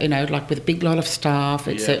like with a big lot of staff,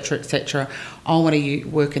 etc., etc. I want to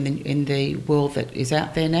work in the world that is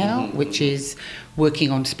out there now, which is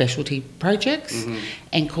working on specialty projects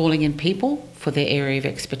and calling in people for their area of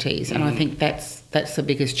expertise. And I think that's the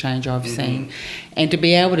biggest change I've seen. And to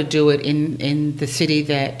be able to do it in the city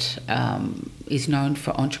that is known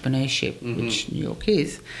for entrepreneurship, which New York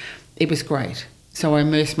is, it was great. So I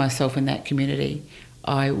immersed myself in that community.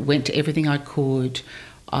 I went to everything I could.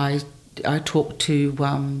 I talked to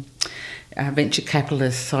venture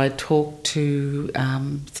capitalists. I talked to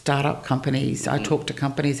startup companies. I talked to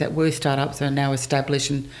companies that were startups that are now established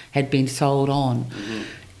and had been sold on.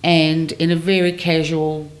 And in a very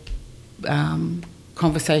casual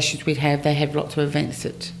conversations we'd have, they had lots of events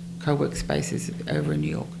at co-work spaces over in New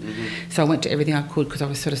York. So I went to everything I could because I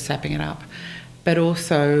was sort of sapping it up. But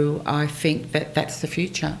also I think that's the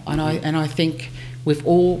future. And I think with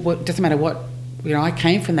it doesn't matter what, I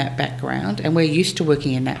came from that background and we're used to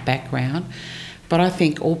working in that background, but I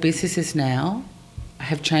think all businesses now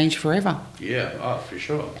have changed forever. Yeah, for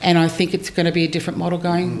sure. And I think it's going to be a different model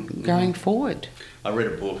going forward. I read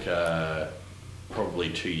a book probably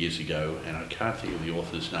 2 years ago, and I can't think of the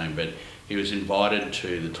author's name, but he was invited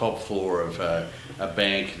to the top floor of a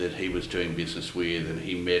bank that he was doing business with, and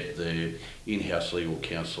he met the in-house legal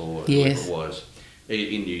counsel, or whoever it was,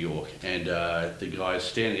 in New York. And the guy's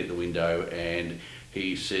standing at the window, and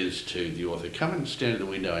he says to the author, "Come and stand at the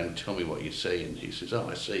window and tell me what you see." And he says, "Oh,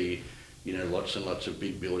 I see, lots and lots of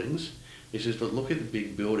big buildings." He says, "But look at the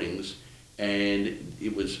big buildings." And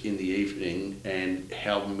it was in the evening, and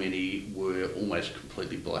how many were almost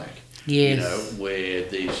completely black. Yes. Where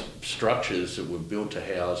these structures that were built to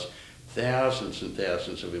house thousands and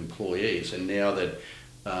thousands of employees, and now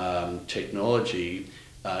that technology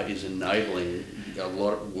is enabling a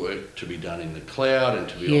lot of work to be done in the cloud and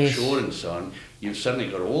to be offshore and so on, you've suddenly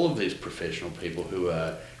got all of these professional people who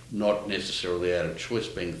are not necessarily out of choice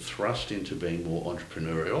being thrust into being more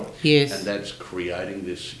entrepreneurial. Yes. And that's creating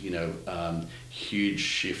this, huge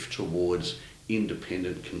shift towards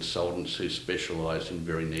independent consultants who specialise in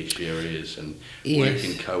very niche areas and work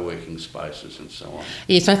in co-working spaces and so on.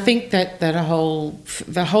 Yes, I think that the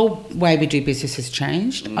whole way we do business has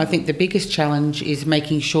changed. I think the biggest challenge is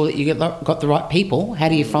making sure that you got the right people. How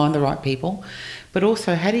do you find the right people? But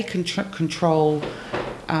also, how do you control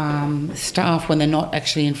staff when they're not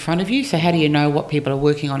actually in front of you? So how do you know what people are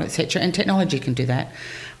working on, etc.? And technology can do that.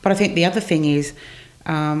 But I think the other thing is,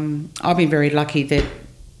 I've been very lucky that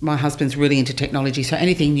my husband's really into technology. So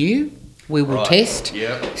anything new, we will test.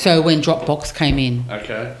 Yep. So when Dropbox came in,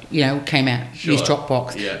 came out, use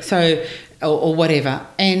Dropbox. Yeah. So or whatever.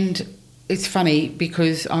 And it's funny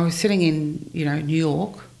because I was sitting in New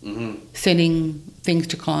York, sending things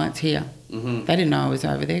to clients here. They didn't know I was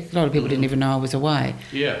over there. A lot of people didn't even know I was away.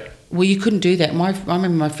 Yeah. Well, you couldn't do that. I remember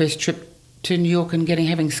my first trip to New York and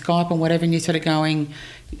having Skype and whatever, and you're sort of going,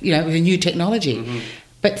 it was a new technology.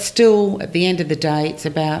 But still, at the end of the day, it's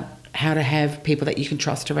about how to have people that you can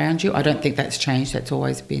trust around you. I don't think that's changed. That's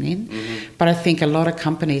always been in. But I think a lot of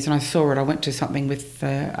companies, and I saw it, I went to something with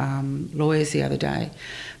lawyers the other day.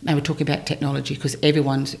 They were talking about technology because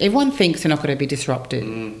everyone thinks they're not going to be disrupted.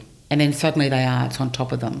 And then suddenly they are, it's on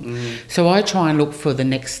top of them. So I try and look for the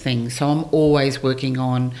next thing. So I'm always working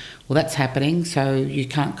on, that's happening, so you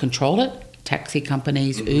can't control it. Taxi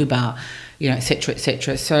companies, Uber, et cetera, et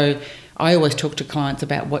cetera. So I always talk to clients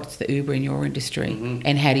about what's the Uber in your industry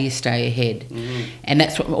and how do you stay ahead. And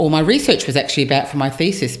that's what all my research was actually about for my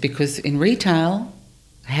thesis, because in retail,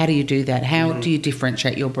 how do you do that? How do you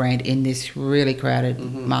differentiate your brand in this really crowded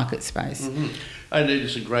market space? And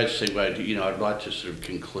it's a great segue. I'd like to sort of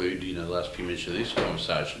conclude, the last few minutes of this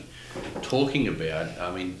conversation, talking about,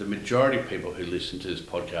 the majority of people who listen to this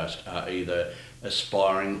podcast are either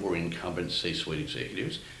aspiring or incumbent C-suite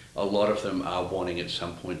executives. A lot of them are wanting at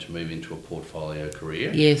some point to move into a portfolio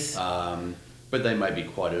career. Yes. But they may be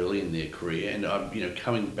quite early in their career. And,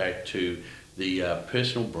 coming back to the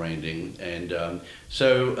personal branding, and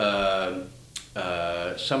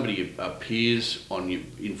somebody appears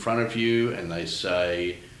in front of you and they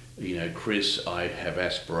say, Chris, I have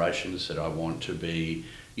aspirations that I want to be,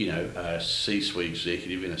 a C-suite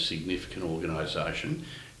executive in a significant organisation.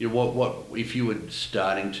 What if you were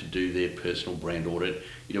starting to do their personal brand audit?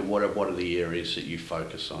 What are the areas that you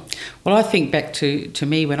focus on? Well, I think back to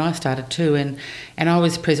me when I started too, and I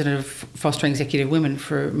was president of Fostering Executive Women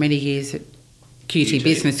for many years at QT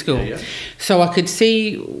Business School. Yeah. So I could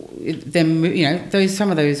see them, some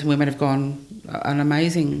of those women have gone an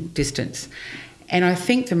amazing distance. And I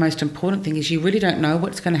think the most important thing is you really don't know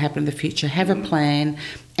what's going to happen in the future. Have a plan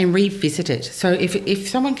and revisit it. So if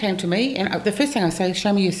someone came to me, and the first thing I say,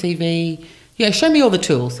 show me your CV, show me all the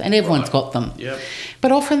tools, and everyone's got them. Yep.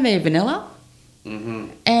 But often they're vanilla. Mm-hmm.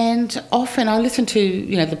 And often I listen to,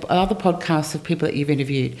 the other podcasts of people that you've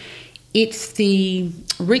interviewed. It's the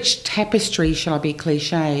rich tapestry, shall I be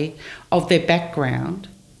cliche, of their background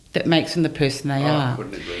that makes them the person they are. I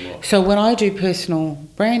couldn't agree more. So when I do personal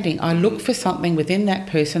branding, I look for something within that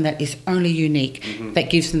person that is only unique, that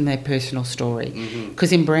gives them their personal story.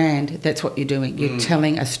 Because in brand, that's what you're doing. You're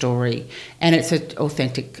telling a story, and it's an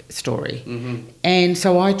authentic story. And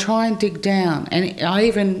so I try and dig down.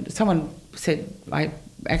 And someone said, I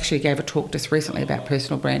actually gave a talk just recently about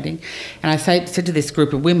personal branding, and I said to this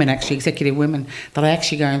group of women, actually executive women, that I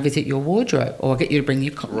actually go and visit your wardrobe, or I get you to bring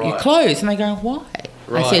your clothes, and they go, why?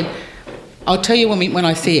 Right. I said, I'll tell you when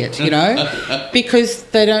I see it, because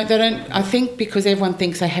they don't. I think because everyone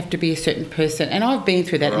thinks they have to be a certain person, and I've been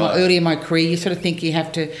through that. Early in my career, you sort of think you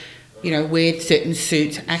have to, wear certain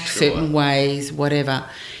suits, act certain ways, whatever,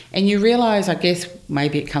 and you realise, I guess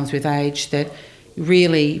maybe it comes with age, that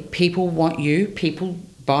really people want you, people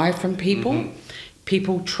buy from people,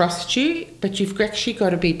 people trust you, but you've actually got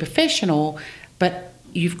to be professional, but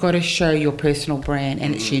you've got to show your personal brand,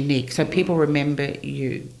 and it's unique, so people remember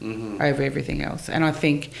you over everything else. And I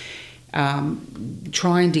think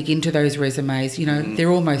try and dig into those resumes.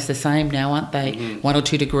 They're almost the same now, aren't they? 1 or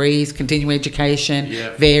 2 degrees, continuing education,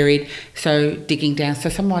 varied. So digging down. So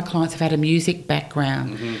some of my clients have had a music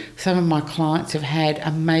background. Some of my clients have had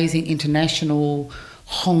amazing international,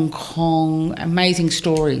 Hong Kong, amazing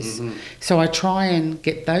stories. So I try and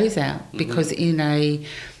get those out, because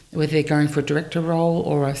whether they're going for a director role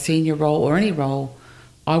or a senior role or any role,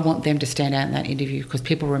 I want them to stand out in that interview, because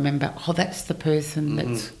people remember, that's the person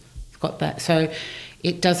that's got that. So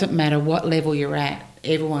it doesn't matter what level you're at,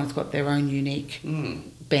 everyone's got their own unique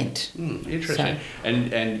bent. Interesting. So,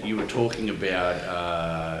 and you were talking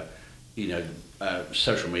about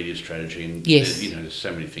social media strategy, and there's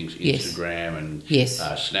so many things, Instagram and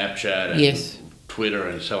Snapchat and Twitter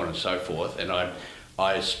and so on and so forth. And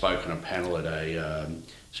I spoke on a panel at a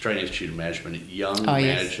Australian Institute of Management, young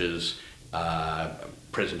managers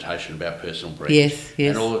presentation about personal brand.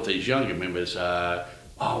 And all of these younger members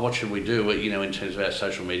what should we do, in terms of our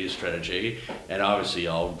social media strategy? And I was the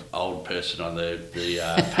old person on the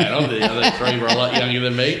panel. The other 3 were a lot younger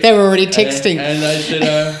than me. They were already texting. And they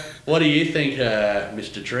said, what do you think,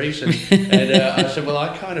 Mr. Trees? And I said, well,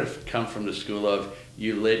 I kind of come from the school of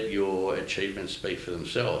you let your achievements speak for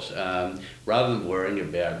themselves. Rather than worrying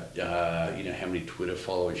about, how many Twitter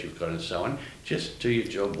followers you've got and so on, just do your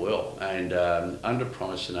job well and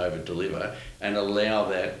under-promise and over-deliver, and allow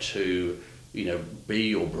that to be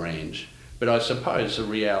your brand. But I suppose the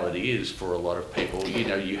reality is, for a lot of people,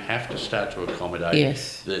 you have to start to accommodate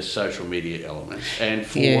the social media elements. And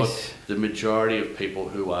for the majority of people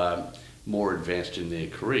who are more advanced in their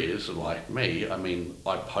careers, like me,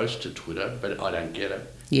 I post to Twitter, but I don't get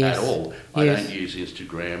it at all. I don't use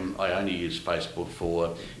Instagram. I only use Facebook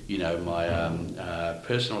for, my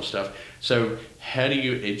personal stuff. So how do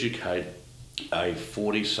you educate a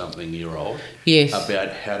 40-something-year-old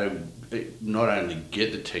about how to not only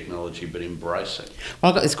get the technology but embrace it?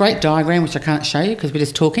 Well, I've got this great diagram which I can't show you because we're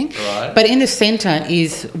just talking. Right. But in the centre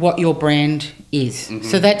is what your brand is.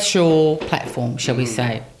 So that's your platform, shall we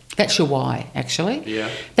say. That's your why, actually. Yeah.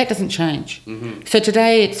 That doesn't change. So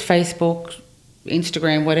today it's Facebook,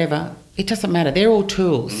 Instagram, whatever. It doesn't matter. They're all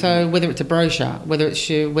tools. So whether it's a brochure, whether it's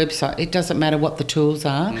your website, it doesn't matter what the tools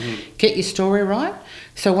are. Get your story right.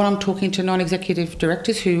 So when I'm talking to non-executive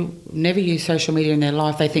directors who never use social media in their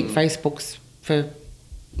life, they think Facebook's for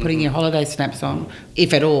putting your holiday snaps on,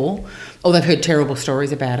 if at all, or they've heard terrible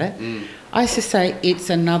stories about it. I used to say it's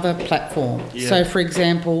another platform. So, for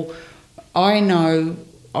example, I know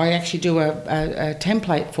I actually do a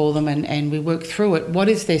template for them and we work through it. What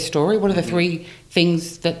is their story? What are the 3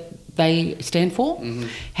 things that they stand for?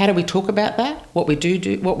 How do we talk about that? What we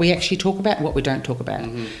do, what we actually talk about, and what we don't talk about.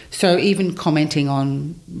 So even commenting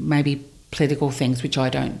on maybe political things, which I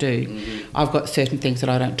don't do, I've got certain things that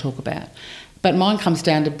I don't talk about. But mine comes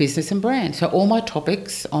down to business and brand. So all my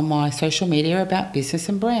topics on my social media are about business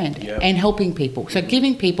and brand and helping people. So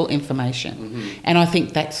giving people information. And I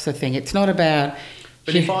think that's the thing. It's not about...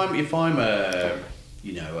 But if I'm a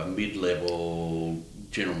mid-level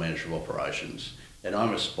general manager of operations, and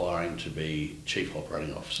I'm aspiring to be Chief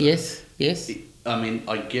Operating Officer. Yes.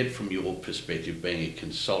 I get from your perspective being a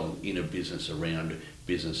consultant in a business around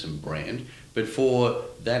business and brand, but for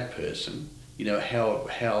that person,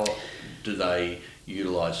 how do they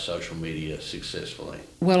utilise social media successfully?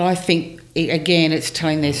 Well, I think, it's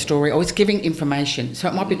telling their story, or it's giving information. So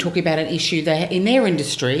it might be talking about an issue in their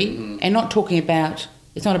industry and not talking about,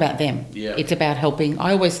 it's not about them. It's about helping.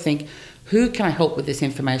 I always think, who can I help with this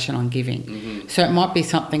information I'm giving? So it might be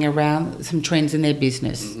something around some trends in their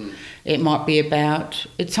business. It might be about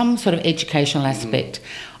it's some sort of educational aspect.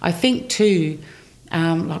 I think too,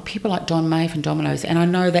 like people like Don May from Domino's, and I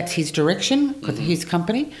know that's his direction because of his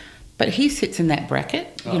company, but he sits in that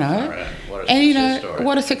bracket, you know. Right. What a and you know, success story.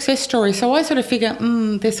 what a success story. So I sort of figure,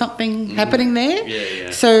 there's something happening there.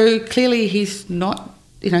 Yeah. So clearly he's not.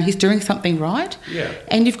 You know, he's doing something right. Yeah.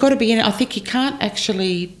 And you've got to be in it. I think you can't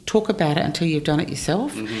actually talk about it until you've done it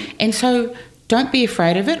yourself. And so don't be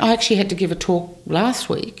afraid of it. I actually had to give a talk last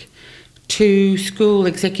week to school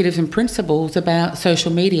executives and principals about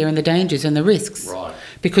social media and the dangers and the risks. Right.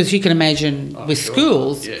 Because you can imagine with sure.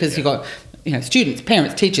 schools, Yeah, because you've got, you know, students,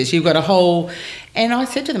 parents, teachers, you've got a whole... And I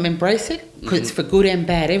said to them, embrace it, because it's for good and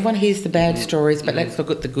bad. Everyone hears the bad stories, but let's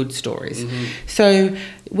look at the good stories. So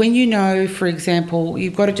when you know, for example,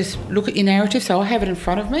 you've got to just look at your narrative. So I have it in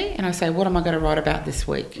front of me and I say, what am I going to write about this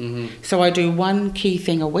week? So I do one key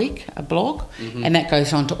thing a week, a blog, and that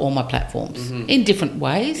goes on to all my platforms in different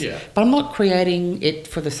ways. Yeah. But I'm not creating it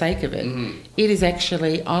for the sake of it. It is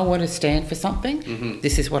actually, I want to stand for something.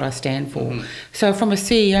 This is what I stand for. So from a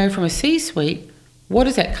CEO, from a C-suite, what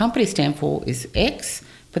does that company stand for is X,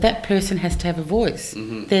 but that person has to have a voice.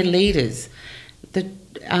 They're leaders. The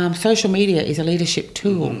social media is a leadership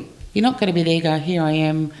tool. You're not going to be there going, here I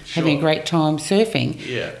am having a great time surfing.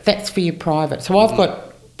 Yeah. That's for your private. So I've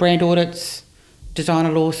got brand audits,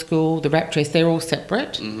 designer law school, the rap dress, they're all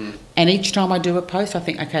separate. And each time I do a post, I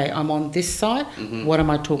think, okay, I'm on this side. What am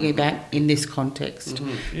I talking about in this context?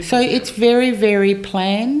 So it's very, very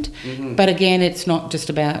planned. But again, it's not just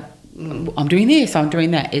about, I'm doing this, I'm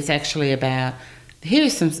doing that. It's actually about, here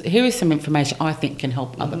is some information I think can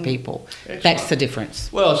help other people. Excellent. That's the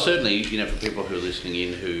difference. Well, certainly, you know, for people who are listening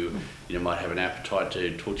in who, you know, might have an appetite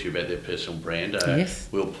to talk to you about their personal brand, Yes.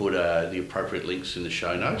 we'll put the appropriate links in the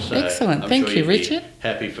show notes. So Excellent. I'm Thank sure you, you'd be Richard.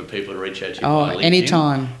 happy for people to reach out to you Oh, via LinkedIn.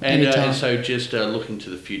 anytime. And so just looking to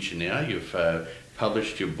the future now, you've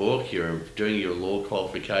published your book, you're doing your law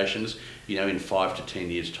qualifications. You know, in 5 to 10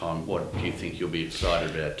 years' time, what do you think you'll be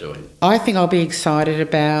excited about doing? I think I'll be excited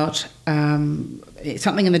about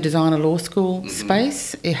something in the designer law school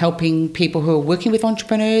space, helping people who are working with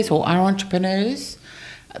entrepreneurs or are entrepreneurs,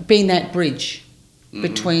 being that bridge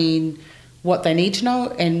between what they need to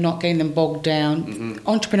know and not getting them bogged down.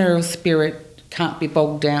 Entrepreneurial spirit can't be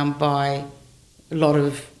bogged down by a lot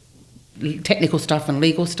of technical stuff and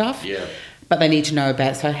legal stuff. Yeah. But they need to know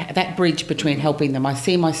about it. So that bridge between helping them, I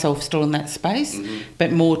see myself still in that space,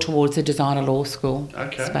 but more towards the designer law school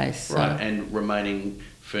space. Right, So. and remaining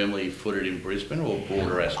firmly footed in Brisbane or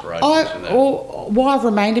broader aspirations in that? Why I've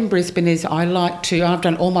remained in Brisbane is I've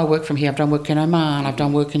done all my work from here. I've done work in Oman, I've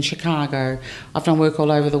done work in Chicago, I've done work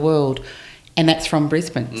all over the world. And that's from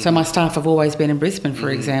Brisbane. So my staff have always been in Brisbane, for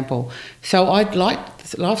example. So I'd like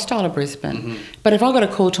the lifestyle of Brisbane. But if I got a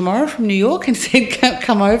call tomorrow from New York and said,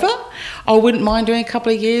 come over, I wouldn't mind doing a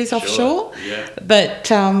couple of years offshore. Yeah.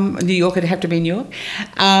 But New York, it'd have to be New York.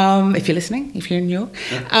 If you're listening, if you're in New York.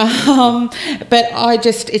 But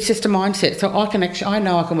it's just a mindset. So I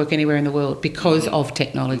know I can work anywhere in the world because of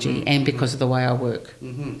technology and because of the way I work.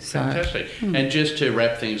 So, Fantastic. And just to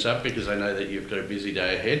wrap things up, because I know that you've got a busy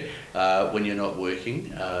day ahead, when you're not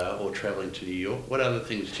working or travelling to New York, what other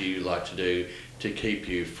things do you like to do to keep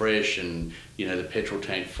you fresh and, you know, the petrol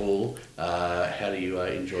tank full? How do you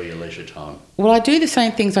enjoy your leisure time? Well, I do the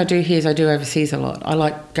same things I do here as I do overseas a lot. I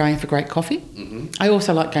like going for great coffee. I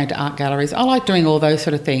also like going to art galleries. I like doing all those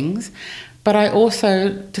sort of things. But I also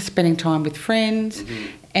just spending time with friends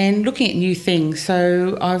and looking at new things.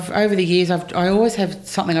 So over the years, I always have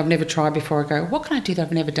something I've never tried before. I go, what can I do that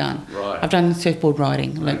I've never done? Right. I've done surfboard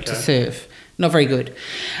riding, learnt to surf. Not very good.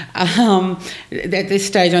 At this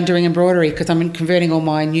stage, I'm doing embroidery because I'm converting all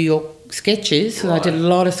my New York sketches. So I did a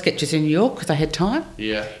lot of sketches in New York because I had time.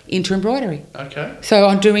 Yeah. Into embroidery. Okay. So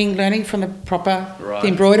I'm learning from the proper the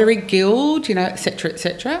embroidery guild, you know, et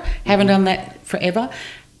cetera, Haven't done that forever,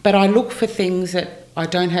 but I look for things that I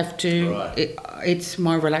don't have to. It's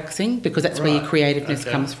my relaxing because that's where your creativeness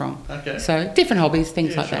comes from. Okay. So different hobbies,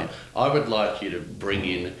 things like that. I would like you to bring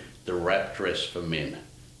in the wrap dress for men.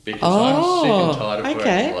 Because I'm sick and tired of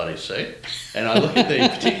wearing a bloody suit. And I look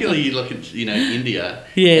at particularly you look at, you know, India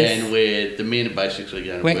and where the men are basically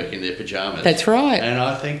going to work in their pyjamas. That's right. And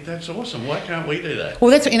I think that's awesome. Why can't we do that?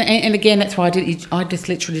 Well, and again, that's why I just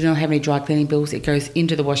literally don't have any dry cleaning bills. It goes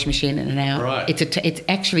into the washing machine in and out. Right. It's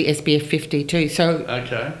actually SPF 50 too. So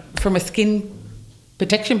from a skin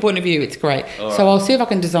protection point of view, it's great. So I'll see if I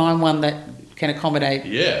can design one that can accommodate.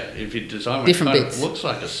 Yeah, if you design Different it bits. looks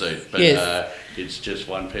like a suit, but Yes. it's just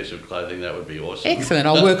one piece of clothing, that would be awesome. Excellent.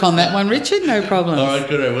 I'll work on that one, Richard. No problem. All right,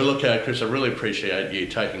 good. Well, look, Chris, I really appreciate you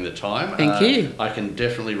taking the time. Thank you. I can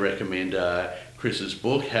definitely recommend Chris's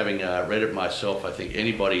book. Having read it myself, I think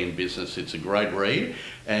anybody in business, it's a great read.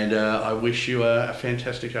 And I wish you a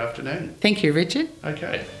fantastic afternoon. Thank you, Richard.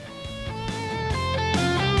 Okay.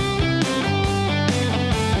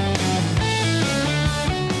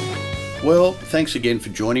 Well, thanks again for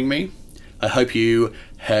joining me. I hope you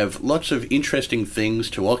have lots of interesting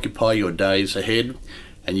things to occupy your days ahead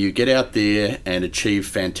and you get out there and achieve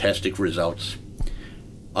fantastic results.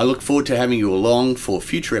 I look forward to having you along for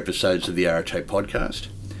future episodes of the Arete podcast.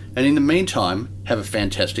 And in the meantime, have a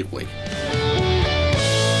fantastic week.